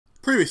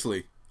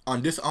Previously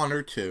on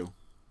Dishonored 2.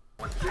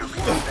 Okay.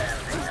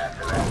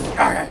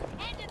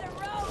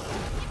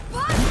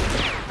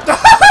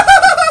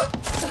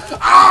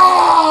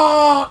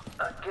 Ah!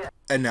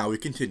 And now we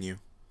continue.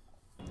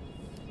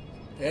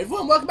 Hey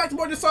everyone, welcome back to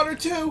more Dishonored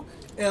 2.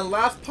 In the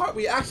last part,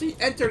 we actually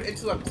entered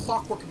into the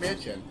Clockwork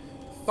Mansion,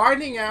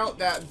 finding out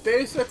that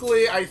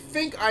basically, I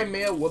think I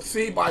made a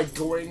whoopsie by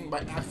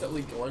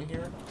accidentally going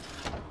here.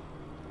 I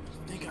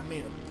think I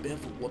made a bit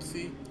of a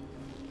whoopsie,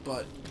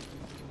 but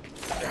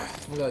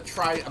I'm gonna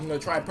try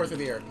and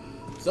persevere.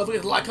 So don't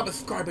forget to like, comment,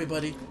 subscribe,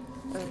 everybody.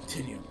 Let's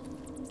continue.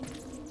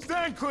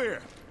 Stand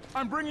clear!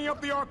 I'm bringing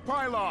up the arc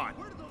pylon!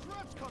 Where did those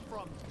rats come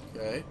from?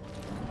 Okay.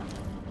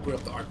 Put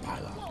up the arc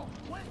pylon.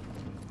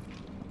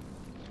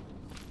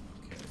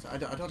 Okay, so I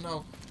don't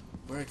know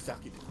where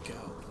exactly to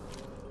go.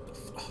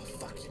 Oh,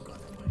 fuck, you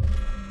got that way.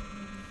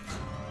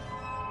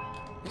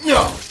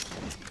 No!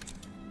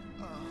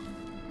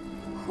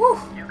 Whew.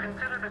 You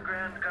consider the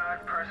Grand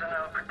Guard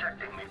personnel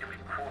protecting me to be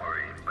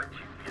quarried, but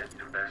you've yet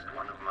to best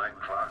one of my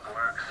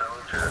clockwork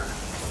soldiers.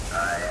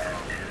 I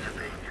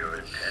anticipate your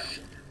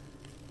intent.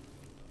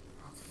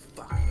 Oh,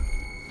 fuck.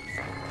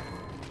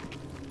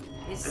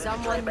 Is This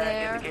someone playback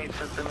there? indicates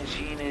that the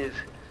machine is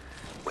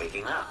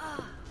waking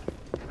up.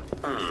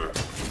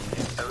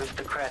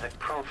 Aristocratic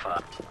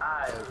profile.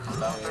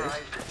 I've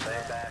authorized its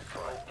playback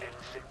for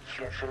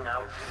execution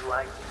out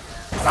like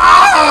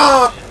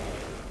Ah!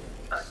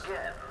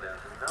 again. There's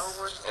no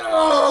one.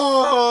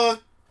 Oh!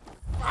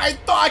 I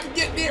thought I could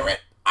get near it.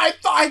 I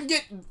thought I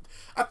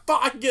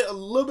could get a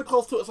little bit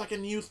close to it so I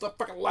can use the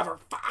fucking lever.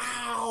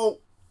 Ow!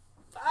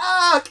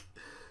 Fuck!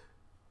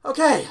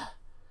 Okay.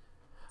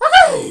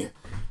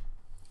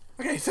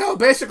 Okay, so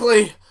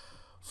basically,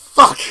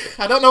 fuck.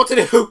 I don't know what to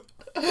do.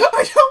 I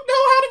don't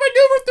know how to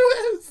maneuver through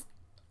this.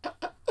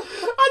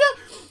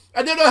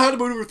 I don't know how to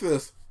maneuver through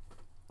this.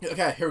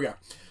 Okay, here we go.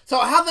 So,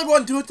 how's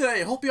everyone doing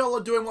today? Hope y'all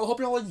are doing well. Hope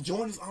y'all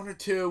enjoying Dishonored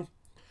 2.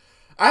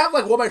 I have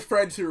like one of my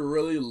friends who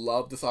really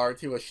love Dishonored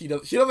 2, and she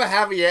doesn't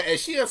have it yet, and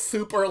she is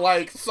super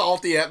like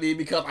salty at me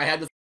because I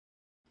had this.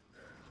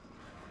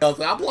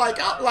 I'm like,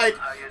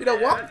 you know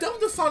what? I'm done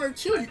with Dishonored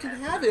 2. You can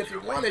have it if you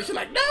want it. She's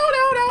like, no.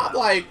 I'm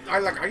like,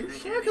 are you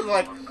sure? Because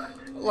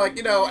like,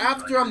 you know,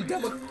 after I'm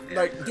done with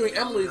like doing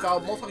Emily's, I'll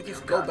most likely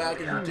just go back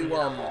and do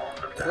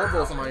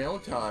corvos on my own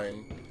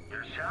time.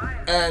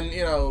 And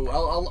you know,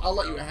 I'll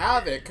let you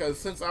have it because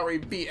since I already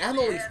beat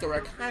Emily's story,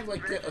 I kind of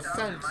like get a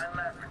sense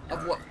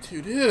of what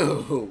to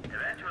do.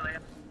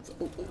 So,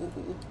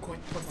 coin.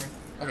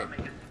 Okay.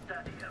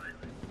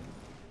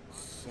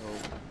 So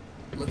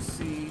let's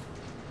see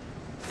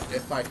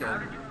if I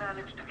can.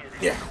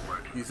 Yeah,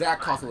 use that.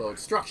 Cost a little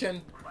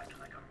instruction.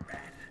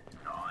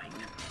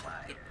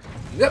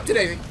 Yep, to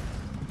Daisy.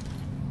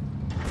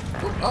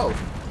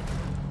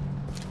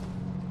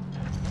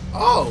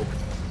 Oh.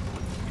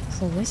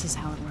 So this is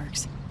how it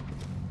works.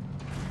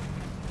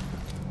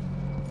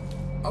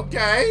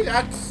 Okay,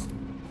 that's.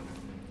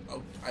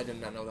 Oh, I did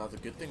not know that was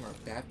a good thing or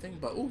a bad thing,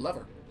 but ooh,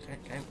 lever.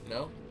 Can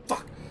no?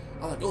 Fuck.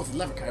 I was like, oh, it's a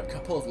lever. Can I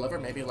pull this lever?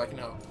 Maybe like, you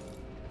know,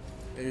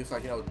 maybe it's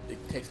like, you know, it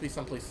takes me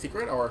someplace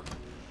secret or.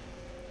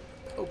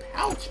 Oh,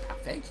 pouch.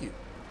 Thank you.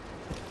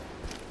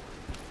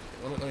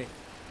 Let me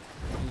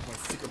move my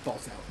secret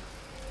balls out.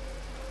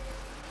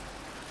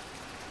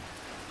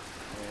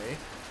 Okay.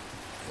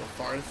 So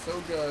far, so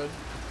good.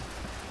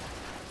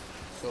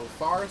 So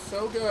far,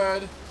 so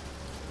good.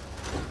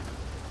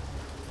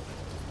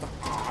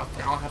 Ah,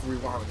 I'll have to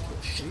rewind into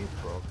it. Shit. He's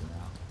broken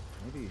out.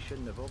 Maybe he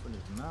shouldn't have opened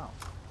his mouth.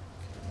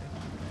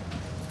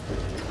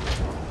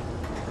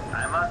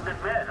 I must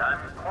admit, I'm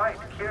quite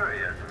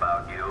curious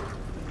about you.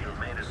 You've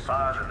made it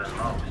farther than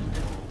most.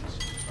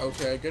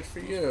 Okay, good for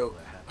you.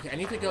 Okay, I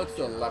need to go to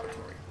the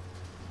laboratory.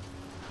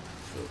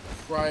 So,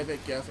 private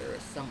gas air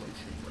assembly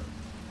chamber.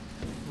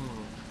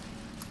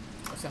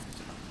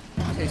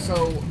 Okay, so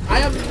I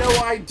have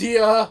no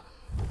idea.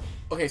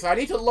 Okay, so I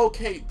need to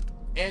locate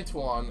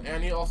Antoine, and I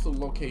need to also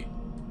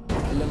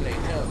eliminate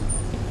him.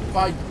 But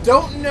I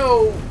don't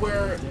know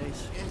where.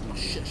 Oh,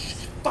 shit,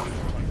 fuck. To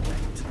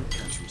the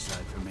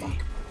countryside for me.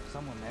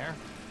 Someone there?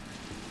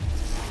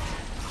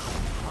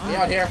 Me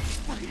out here.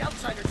 The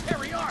outsiders, here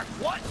we are.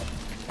 What?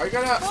 Are you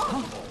gonna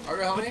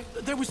help me?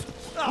 There was.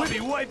 I'll be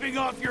wiping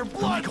off your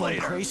blood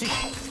later. Crazy.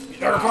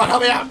 Come on,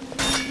 help me out.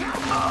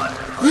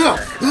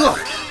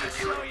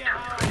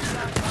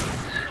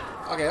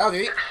 Okay, that was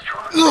easy.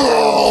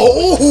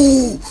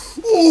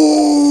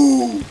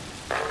 Ooh!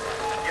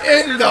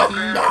 In the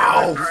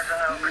mouth!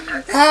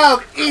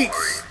 Eat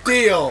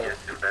steel!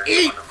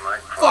 Eat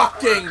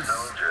fucking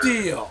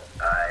steel!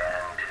 I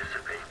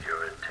anticipate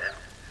your intent.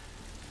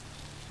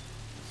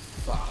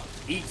 Fuck,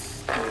 eat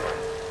steel.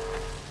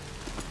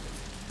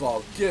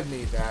 Ball, give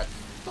me that.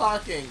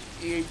 Fucking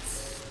eat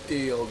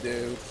steel,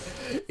 dude.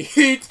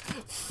 Eat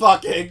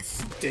fucking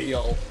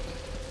steel.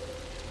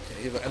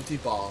 Okay, here's an empty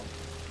ball.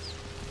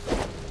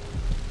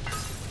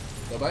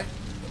 Bye-bye?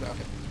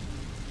 Okay.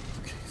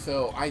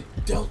 So, I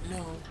don't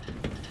know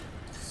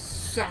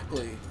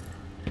exactly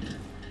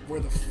where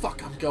the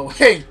fuck I'm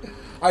going.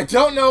 I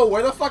don't know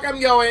where the fuck I'm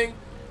going.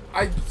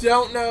 I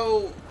don't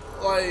know,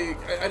 like,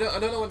 I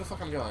don't know where the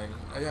fuck I'm going.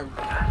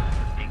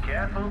 Be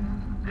careful.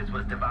 This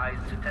was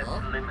devised to test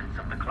the limits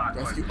of the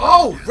clockwork. Rescue.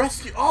 Oh,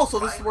 rescue. Oh, so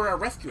this is where I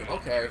rescue him.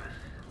 Okay.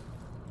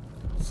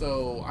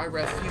 So I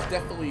rescue. He's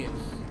definitely in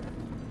here.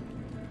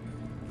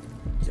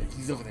 Yeah,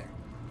 he's over there.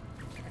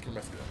 I can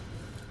rescue him.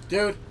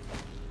 Dude,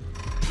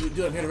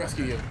 I'm here to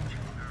rescue you.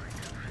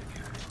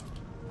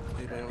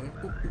 Anybody over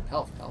there? Ooh,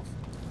 health.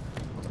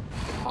 What the?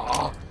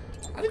 Oh,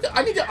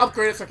 I need to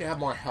upgrade it so I can have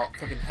more health.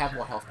 So I can have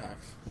more health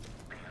packs.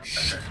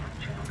 Shh.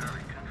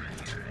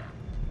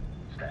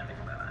 Standing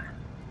by.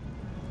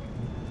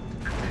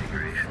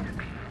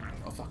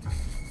 Oh fuck.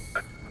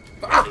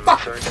 Ah,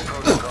 fuck!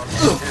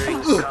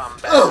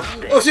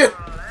 Oh shit!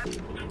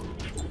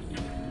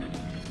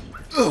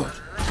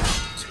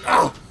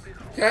 Oh.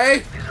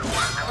 Okay.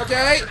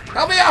 Okay.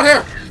 Help me out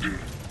here!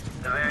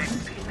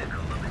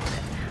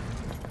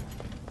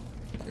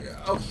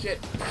 Oh shit.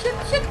 Shit.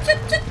 Oh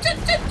shit.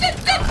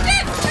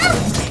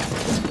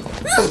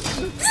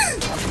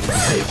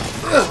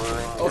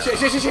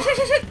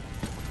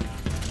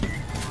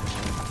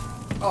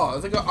 Oh, I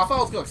thought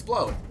it was gonna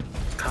explode.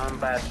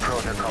 Combat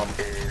protocol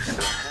is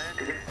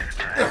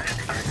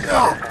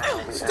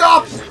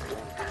stop!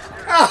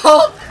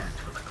 Help!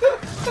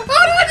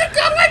 How do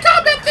I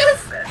combat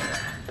this?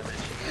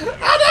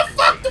 How the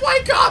fuck do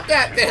I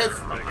combat this?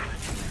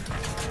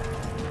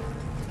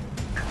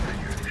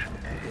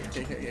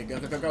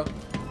 Okay, go.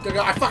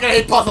 I fucking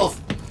hate puzzles!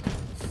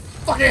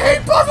 Fucking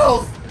hate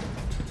puzzles!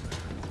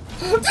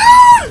 Dude! Get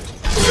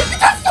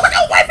the fuck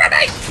away from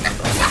me!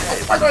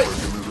 Go.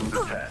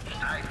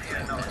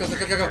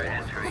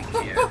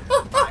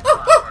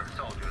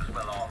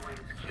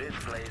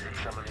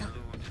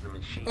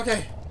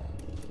 Okay.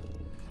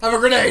 I have a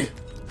grenade!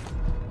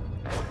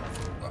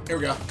 Oh, here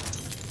we go.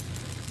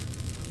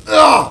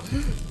 Ugh!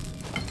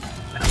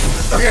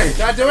 Okay,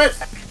 did I do it?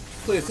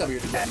 Please tell me you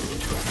did that.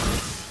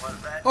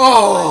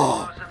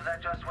 Oh!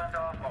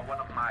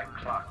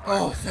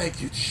 Oh,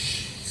 thank you.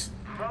 Jeez.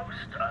 Most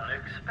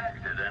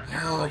unexpected and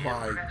oh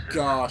my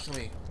gosh. Let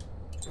me.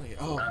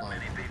 Oh not my.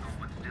 many people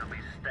would still be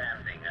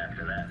standing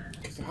after that.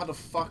 Okay, so how the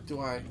fuck do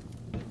I?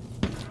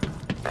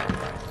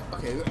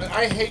 Okay,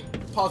 I hate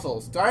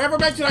puzzles. Did I ever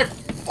mention I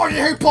fucking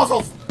hate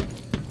puzzles?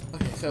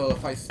 Okay, so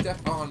if I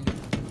step on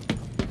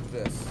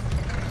this.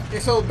 Okay,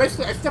 so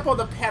basically I step on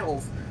the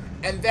pedals,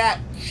 and that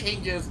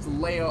changes the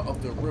layout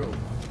of the room.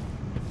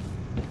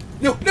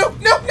 No!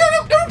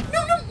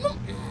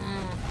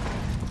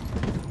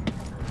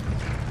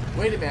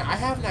 Wait a minute, I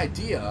have an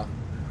idea.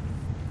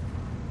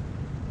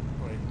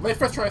 Wait, let me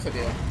first try this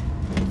idea.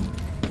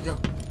 Go.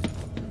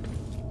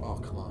 Oh,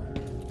 come on.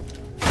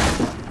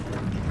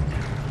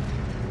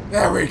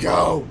 There we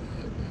go!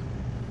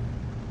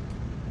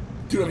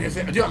 Dude, I'm here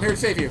to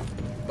save you.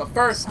 But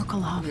first,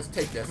 Sokolov. let me just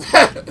take this.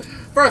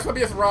 First, let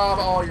me just rob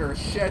all your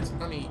shit.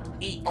 Let me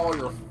eat all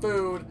your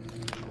food.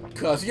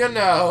 Cause you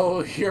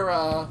know, you're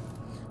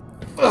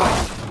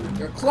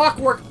your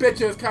clockwork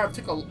bitches kind of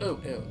took a ew.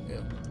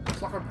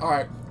 Clockwork.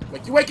 Alright.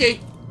 Wakey!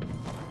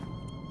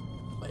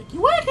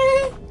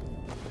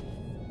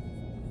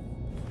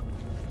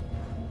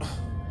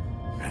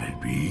 Can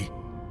it be?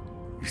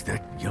 Is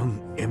that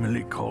young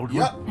Emily Kaldwin?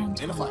 Yep, Anton,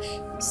 in the flesh.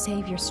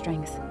 save your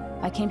strength.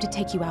 I came to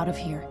take you out of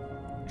here.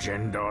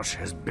 Jendosh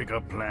has bigger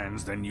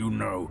plans than you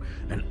know.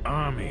 An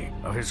army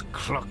of his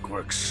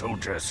clockwork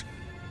soldiers.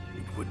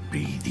 It would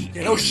be the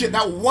Yeah, no shit,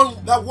 that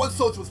one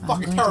soldier was I'm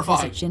fucking going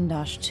terrifying. to visit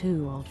Jindosh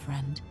too, old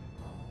friend.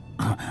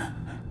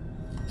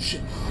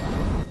 Shit.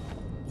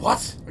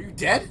 What? Are you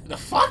dead? The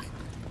fuck?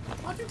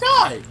 How'd you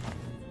die?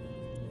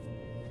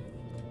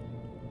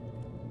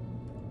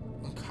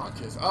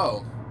 Unconscious.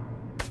 Oh.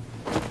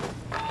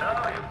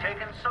 So, you've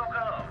taken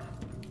Sokolov.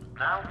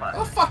 Now what?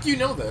 How the fuck do you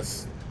know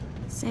this?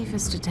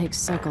 Safest to take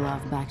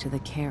Sokolov back to the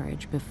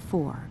carriage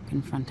before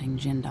confronting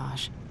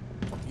Jindosh.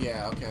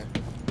 Yeah, okay.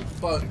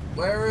 But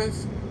where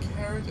is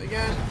carriage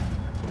again?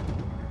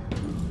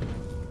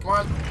 Come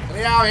on, let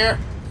me out here.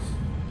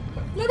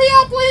 Let me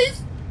out,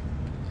 please.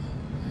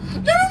 No,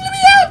 let me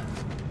out.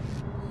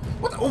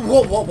 What? The,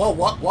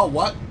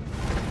 what?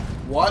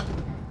 What?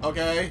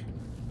 Okay.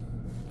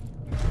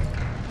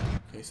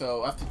 Okay,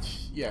 so after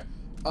yeah.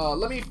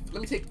 Let me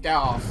take that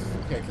off.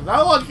 Okay, because I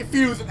don't want to get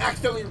confused and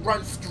accidentally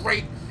run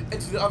straight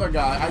into the other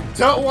guy. I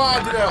don't want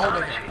to do that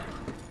whole thing.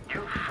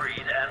 You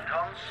freed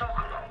Anton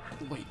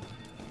Sokolov. Wait,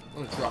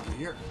 I'm gonna drop it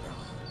here.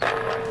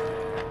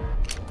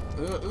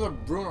 There's a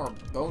Bruno or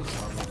bone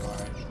shot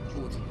nearby.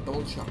 Ooh, it's a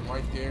bone shot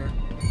right there.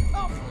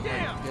 Oh,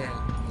 damn! Right there.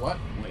 What?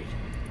 Wait,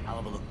 I'll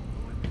have a look.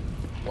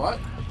 What?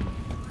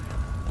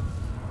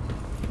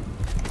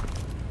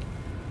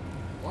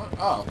 What?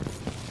 Oh.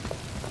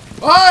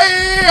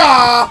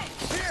 Oh,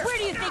 Where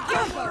do you think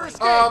you're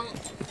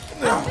going?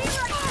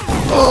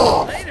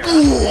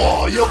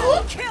 you.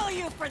 Kill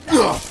you for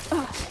that!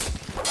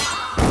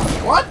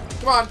 What?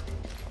 Come on.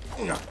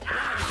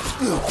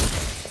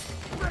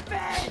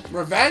 Revenge!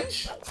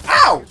 Revenge?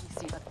 Ow!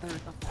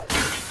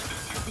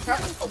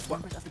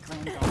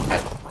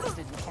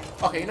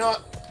 Okay, you know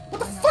what? What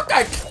the fuck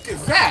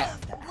is that?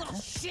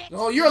 shit!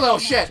 Oh, you're a little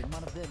shit.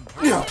 One of them.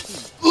 Yeah.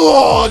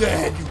 Oh,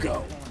 there you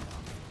go.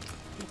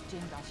 Give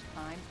Jindosh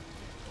time.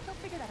 He'll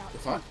figure that out.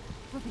 It's fine.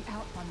 We'll be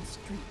out on the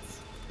streets.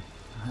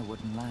 I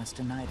wouldn't last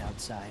a night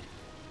outside,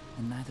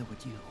 and neither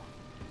would you.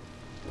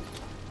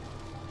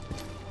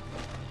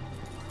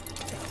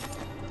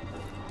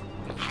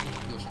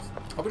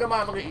 Hope you don't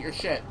mind, I'm gonna eat your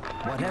shit.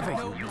 Whatever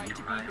No you right need,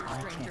 to be here, I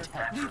stranger. can't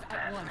help. Leave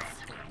at once.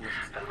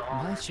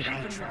 Why should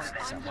I trust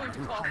someone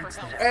who hides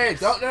their... Hey,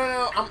 don't,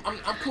 no,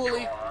 I'm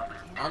coolly.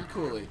 I'm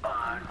coolly.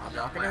 I'm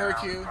not gonna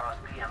hurt you.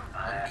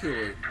 I'm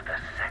coolly.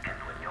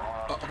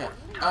 Oh, okay.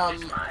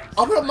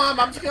 Oh, no, Mom,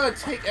 I'm just gonna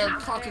take a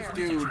unconscious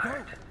dude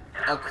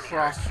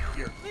across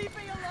here. Leave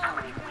me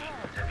alone!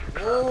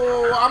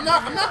 Oh, I'm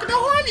not gonna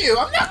harm you.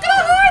 I'm not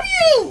gonna harm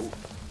you.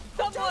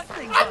 Someone!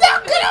 I'm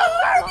not gonna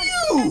harm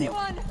you.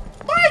 Anyone!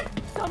 What?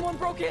 Someone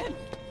broke in!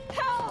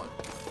 Help!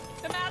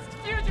 The masked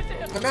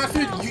fugitive! The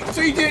master,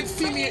 so you didn't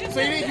see me, so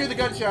you didn't hear the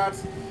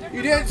gunshots.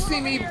 You didn't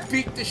see me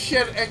beat the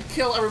shit and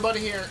kill everybody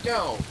here.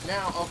 No,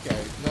 now,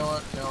 okay. No,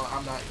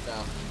 I'm not,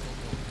 no.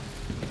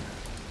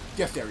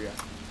 Guest area.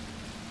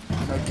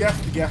 So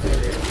guest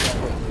area is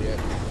definitely it.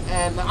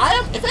 And I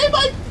am, if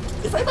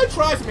anybody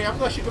tries me, I'm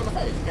gonna shoot them in the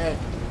face, okay?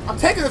 I'm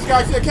taking this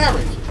guy to the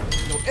carriage.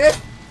 No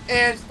if,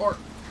 ands, or...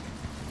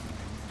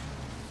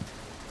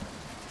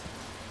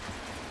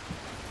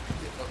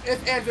 No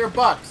if, ands, or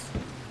buts.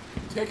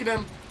 Taking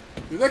him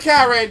to the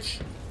carriage.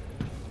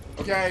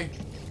 Okay?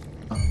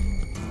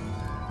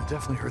 I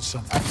definitely heard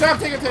something. I said I'm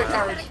taking him to the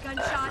carriage.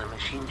 The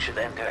machine should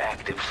enter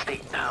active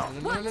state now.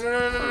 No.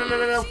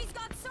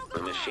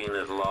 The machine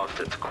has lost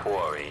its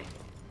quarry.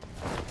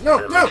 No,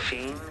 The no!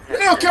 machine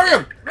No, carry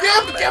him!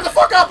 Get him the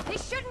fuck up! They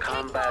shouldn't take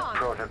combat long.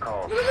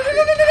 protocol. No,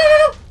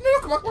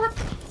 come on.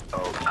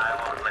 Oh, I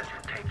won't let you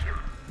take him.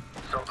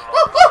 So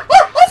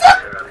What's up?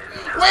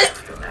 Wait,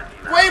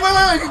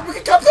 we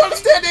can come to an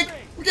understanding!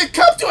 We can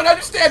come to an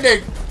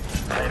understanding!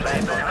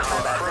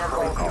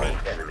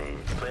 Enemy.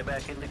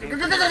 Playback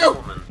indicates Go.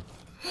 woman.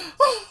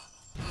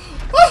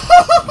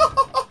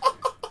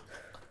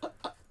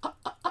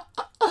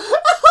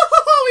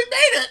 We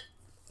made it!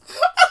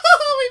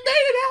 We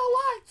made it out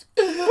alive!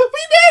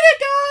 We made it,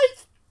 guys!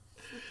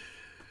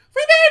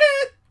 We made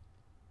it!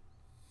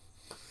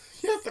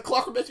 Yes, the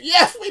clockwork mission.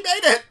 Yes, we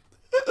made it!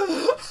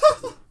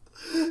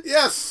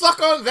 Yes, suck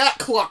on that,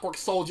 clockwork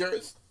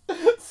soldiers!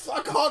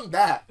 Suck on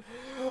that!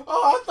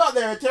 Oh, I thought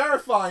they were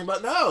terrifying,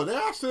 but no,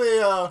 they're actually,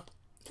 kind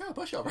of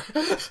a pushover.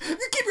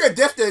 You keep your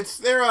distance,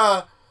 they're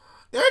kind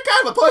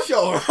of a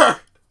pushover.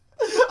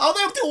 I'll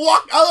have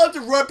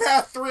to run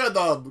past 3 of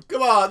them.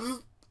 Come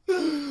on.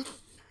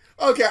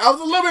 Okay, I was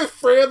a little bit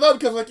afraid of them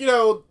because, like, you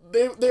know,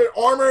 they're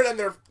armored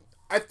and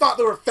I thought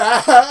they were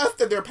fast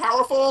and they're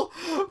powerful,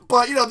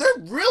 but, you know, they're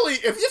really,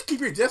 if you just keep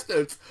your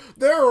distance,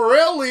 they're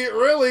really,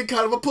 really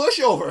kind of a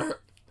pushover.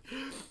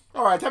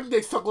 Alright, time to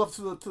take Sokolov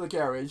to the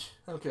carriage.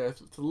 Okay,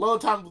 so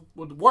load time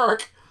would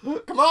work.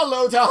 Come on,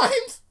 load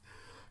times!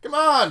 Come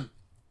on!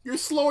 You're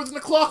slower than the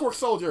clockwork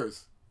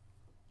soldiers!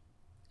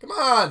 Come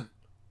on!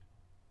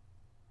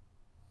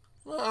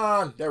 Come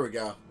on! There we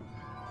go.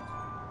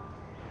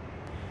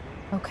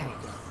 Okay,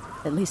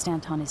 at least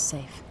Anton is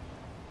safe.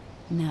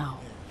 Now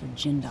for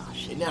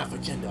Jindosh. Okay, now for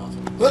Jindosh.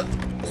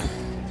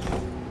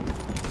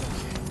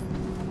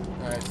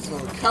 Alright, so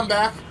when we come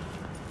back,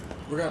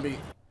 we're gonna be...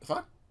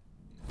 What?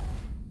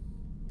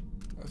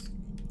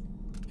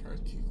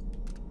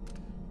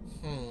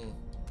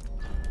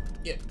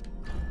 Yeah.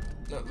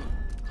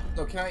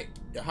 No, can I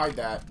hide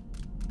that?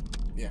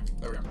 Yeah,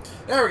 there we go.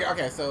 There we go.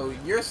 Okay, so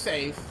you're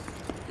safe.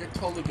 You're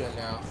totally good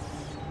now.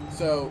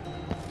 So,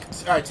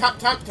 alright, time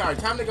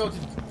to go to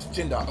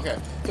Jindosh. Okay,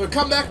 so we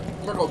come back,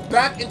 we're gonna go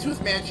back into his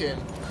mansion,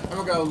 and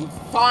we're gonna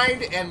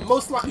find and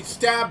most likely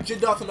stab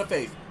Jindosh in the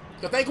face.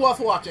 So thank you all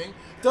for watching.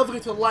 Don't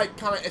forget to like,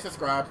 comment, and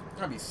subscribe. I'm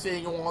gonna be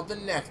seeing you on the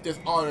next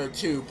Dishonored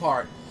 2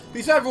 part.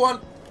 Peace out,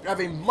 everyone. Have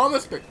a mother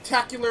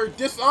spectacular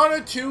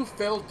Dishonored 2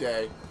 filled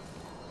day.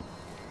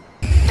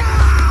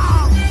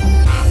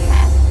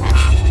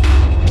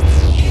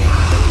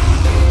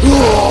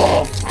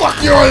 Oh,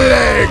 fuck your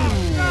leg!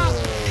 Oh,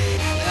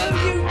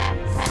 you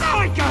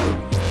psycho!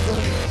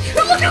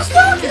 Look at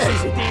Stargate! This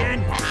is the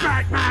end,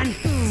 Batman!